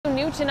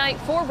Tonight,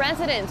 4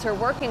 residents are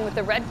working with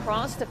the Red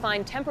Cross to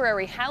find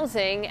temporary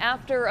housing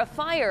after a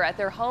fire at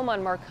their home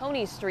on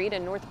Marconi Street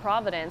in North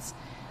Providence.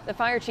 The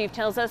fire chief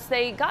tells us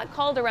they got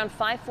called around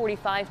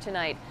 5:45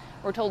 tonight.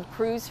 We're told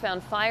crews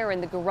found fire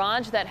in the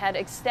garage that had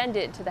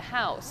extended to the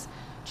house.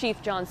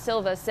 Chief John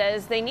Silva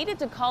says they needed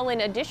to call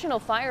in additional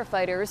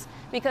firefighters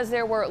because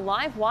there were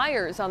live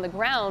wires on the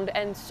ground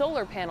and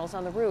solar panels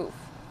on the roof.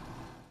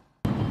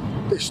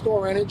 They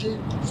store energy,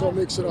 so it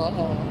makes it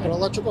an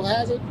electrical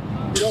hazard.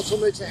 It also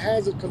makes a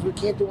hazard because we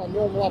can't do our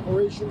normal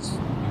operations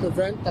to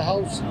vent the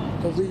house,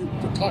 to leave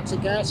the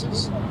toxic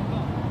gases.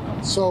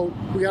 So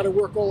we had to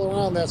work all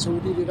around that, so we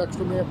needed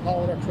extra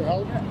manpower and extra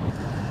help.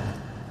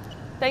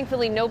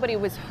 Thankfully, nobody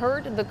was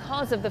hurt. The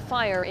cause of the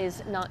fire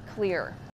is not clear.